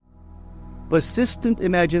Persistent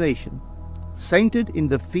imagination, centered in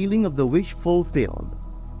the feeling of the wish fulfilled,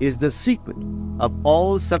 is the secret of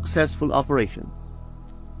all successful operations.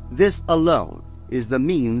 This alone is the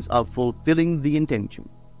means of fulfilling the intention.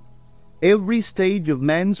 Every stage of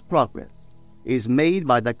man's progress is made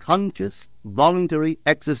by the conscious, voluntary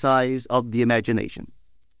exercise of the imagination.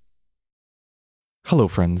 Hello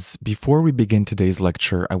friends, before we begin today's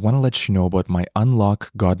lecture, I want to let you know about my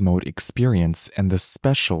Unlock God Mode experience and the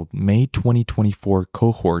special May 2024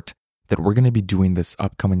 cohort that we're going to be doing this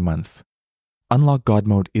upcoming month. Unlock God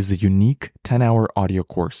Mode is a unique 10-hour audio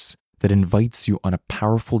course that invites you on a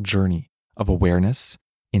powerful journey of awareness,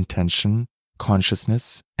 intention,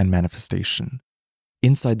 consciousness, and manifestation.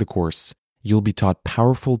 Inside the course, you'll be taught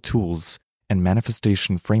powerful tools and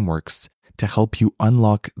manifestation frameworks to help you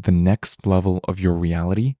unlock the next level of your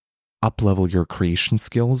reality, up-level your creation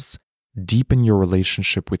skills, deepen your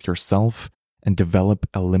relationship with yourself, and develop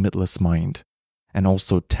a limitless mind, and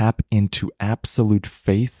also tap into absolute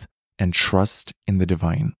faith and trust in the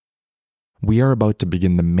divine. We are about to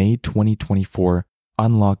begin the May 2024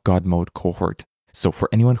 Unlock God Mode cohort, so for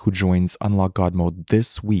anyone who joins Unlock God Mode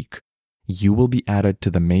this week, you will be added to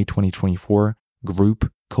the May 2024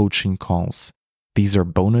 group coaching calls. These are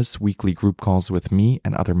bonus weekly group calls with me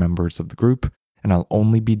and other members of the group, and I'll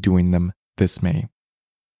only be doing them this May.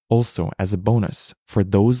 Also, as a bonus, for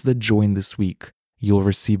those that join this week, you'll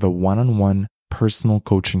receive a one-on-one personal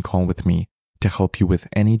coaching call with me to help you with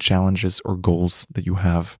any challenges or goals that you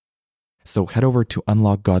have. So head over to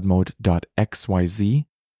unlockgodmode.xyz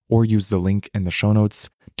or use the link in the show notes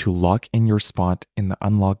to lock in your spot in the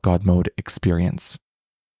Unlock God Mode experience.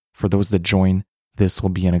 For those that join, this will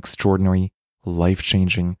be an extraordinary,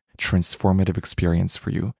 life-changing, transformative experience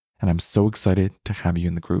for you, and I'm so excited to have you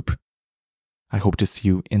in the group. I hope to see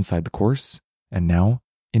you inside the course, and now,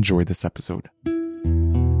 enjoy this episode.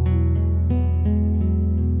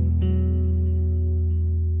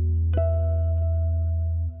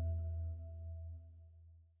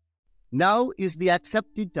 Now is the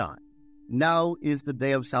accepted time. Now is the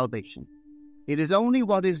day of salvation. It is only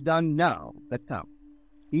what is done now that counts,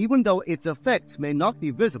 even though its effects may not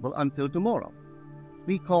be visible until tomorrow.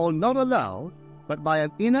 We call not aloud, but by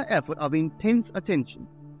an inner effort of intense attention.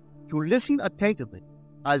 To listen attentively,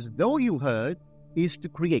 as though you heard, is to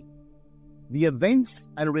create. The events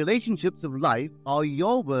and relationships of life are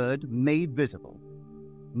your word made visible.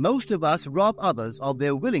 Most of us rob others of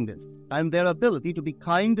their willingness and their ability to be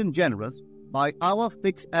kind and generous by our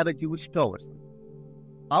fixed attitudes towards them.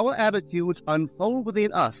 Our attitudes unfold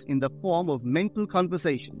within us in the form of mental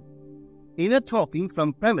conversation. Inner talking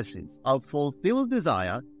from premises of fulfilled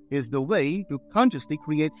desire is the way to consciously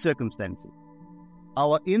create circumstances.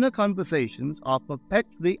 Our inner conversations are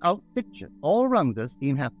perpetually outpictured all around us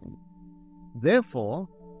in happenings. Therefore,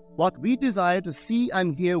 what we desire to see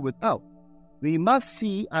and hear without, we must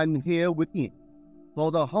see and hear within.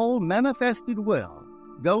 For the whole manifested world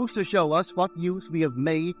goes to show us what use we have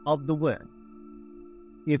made of the word.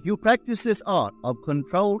 If you practice this art of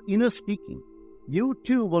controlled inner speaking, you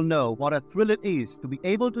too will know what a thrill it is to be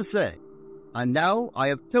able to say, and now I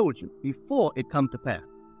have told you before it come to pass,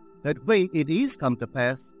 that when it is come to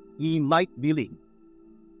pass, ye might believe.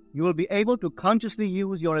 You will be able to consciously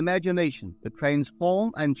use your imagination to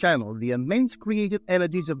transform and channel the immense creative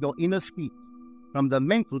energies of your inner speech from the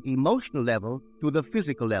mental, emotional level to the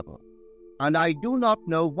physical level. And I do not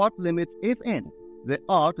know what limits, if any, there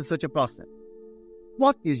are to such a process.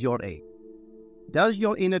 What is your aim? Does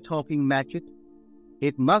your inner talking match it?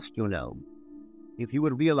 It must, you know. If you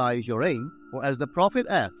would realize your aim, for as the prophet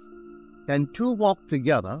asked, can two walk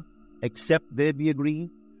together except they be agreed?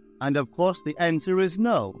 And of course the answer is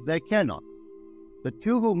no, they cannot. The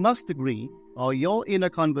two who must agree are your inner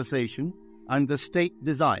conversation and the state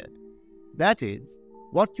desired. That is,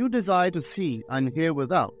 what you desire to see and hear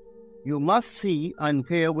without, you must see and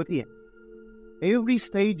hear within. Every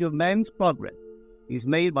stage of man's progress is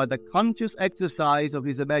made by the conscious exercise of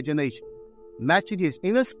his imagination, matching his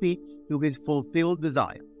inner speech to his fulfilled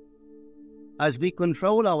desire. As we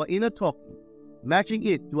control our inner talking, matching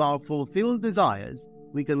it to our fulfilled desires,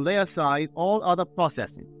 we can lay aside all other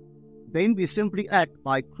processes. Then we simply act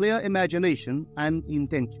by clear imagination and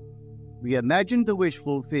intention. We imagine the wish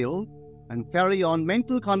fulfilled and carry on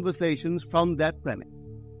mental conversations from that premise.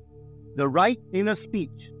 The right inner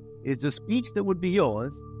speech is the speech that would be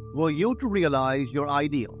yours were you to realize your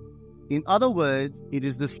ideal. In other words, it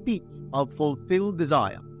is the speech of fulfilled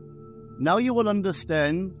desire. Now you will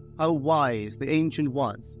understand how wise the ancient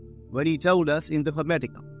was when he told us in the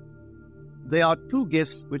Hermetica. There are two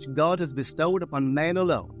gifts which God has bestowed upon man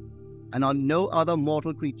alone and on no other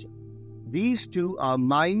mortal creature. These two are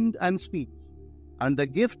mind and speech, and the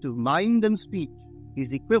gift of mind and speech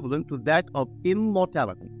is equivalent to that of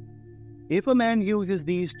immortality. If a man uses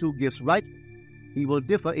these two gifts rightly, he will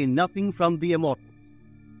differ in nothing from the immortals.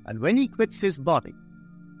 And when he quits his body,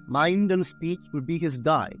 mind and speech will be his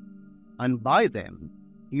guides, and by them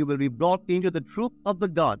he will be brought into the troop of the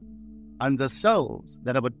gods and the souls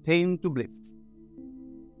that have attained to bliss.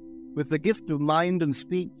 With the gift of mind and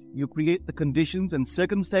speech, you create the conditions and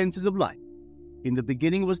circumstances of life. In the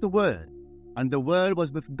beginning was the Word, and the Word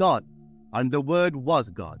was with God, and the Word was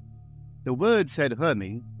God. The Word, said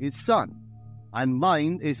Hermes, is Son, and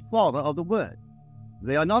mind is Father of the Word.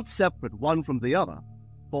 They are not separate one from the other,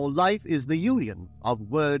 for life is the union of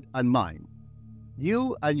word and mind.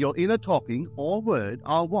 You and your inner talking or word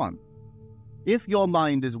are one. If your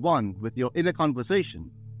mind is one with your inner conversation,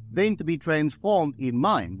 then to be transformed in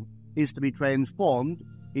mind is to be transformed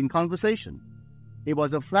in conversation. It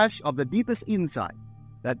was a flash of the deepest insight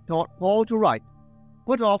that taught Paul to write,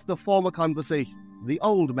 "Put off the former conversation, the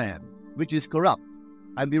old man, which is corrupt,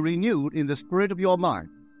 and be renewed in the spirit of your mind.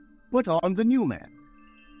 Put on the new man."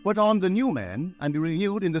 Put on the new man and be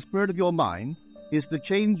renewed in the spirit of your mind is to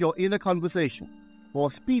change your inner conversation, for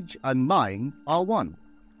speech and mind are one.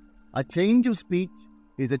 A change of speech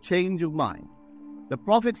is a change of mind. The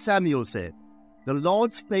prophet Samuel said, "The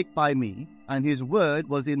Lord spake by me, and his word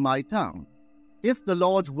was in my tongue." If the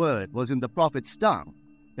Lord's word was in the prophet's tongue,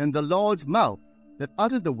 then the Lord's mouth that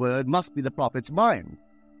uttered the word must be the prophet's mind,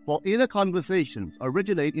 for inner conversations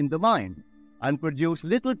originate in the mind and produce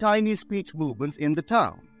little tiny speech movements in the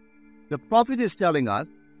tongue. The prophet is telling us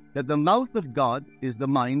that the mouth of God is the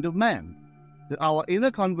mind of man, that our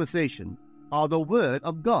inner conversations are the word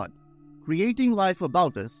of God, creating life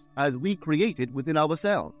about us as we create it within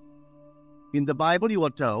ourselves. In the Bible you are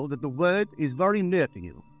told that the word is very near to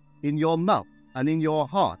you, in your mouth and in your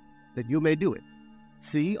heart, that you may do it.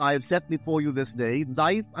 See, I have set before you this day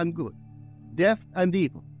life and good, death and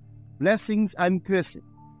evil, blessings and curses.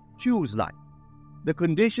 Choose life. The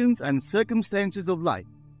conditions and circumstances of life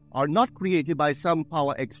are not created by some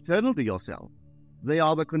power external to yourself. They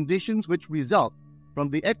are the conditions which result from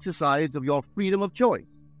the exercise of your freedom of choice,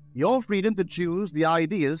 your freedom to choose the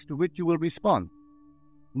ideas to which you will respond.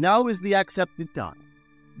 Now is the accepted time.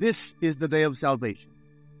 This is the day of salvation.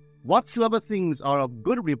 Whatsoever things are of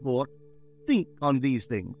good report, think on these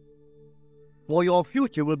things. For your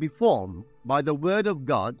future will be formed by the word of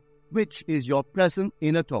God, which is your present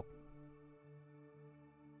inner talk.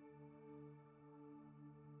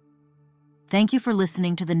 Thank you for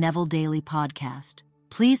listening to the Neville Daily Podcast.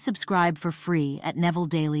 Please subscribe for free at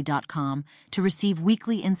nevilledaily.com to receive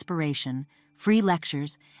weekly inspiration, free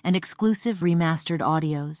lectures, and exclusive remastered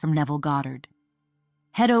audios from Neville Goddard.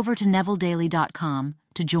 Head over to nevilledaily.com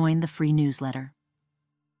to join the free newsletter.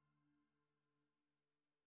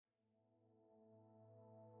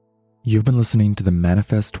 You've been listening to the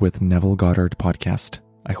Manifest with Neville Goddard podcast.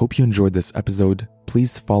 I hope you enjoyed this episode.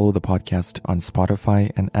 Please follow the podcast on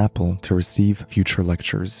Spotify and Apple to receive future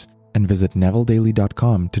lectures. And visit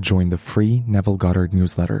nevilledaily.com to join the free Neville Goddard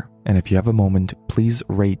newsletter. And if you have a moment, please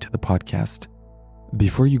rate the podcast.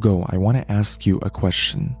 Before you go, I want to ask you a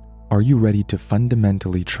question. Are you ready to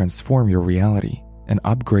fundamentally transform your reality and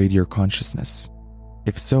upgrade your consciousness?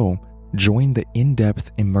 If so, join the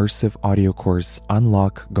in-depth immersive audio course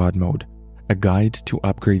Unlock God Mode, a guide to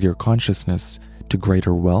upgrade your consciousness to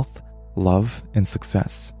greater wealth, love, and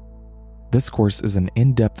success. This course is an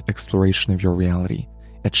in-depth exploration of your reality,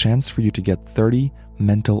 a chance for you to get 30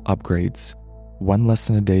 mental upgrades, one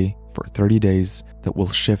lesson a day for 30 days that will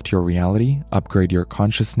shift your reality, upgrade your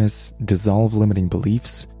consciousness, dissolve limiting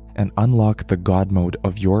beliefs, and unlock the God mode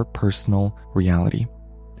of your personal reality.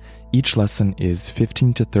 Each lesson is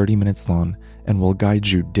 15 to 30 minutes long and will guide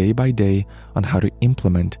you day by day on how to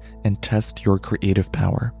implement and test your creative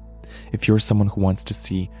power. If you're someone who wants to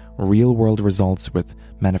see real-world results with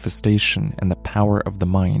manifestation and the power of the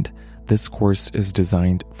mind, this course is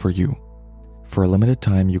designed for you. For a limited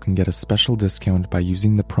time, you can get a special discount by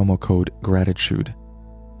using the promo code GRATITUDE.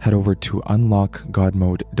 Head over to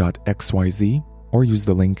unlockgodmode.xyz or use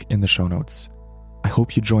the link in the show notes. I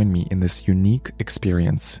hope you join me in this unique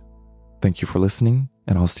experience. Thank you for listening,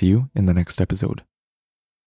 and I'll see you in the next episode.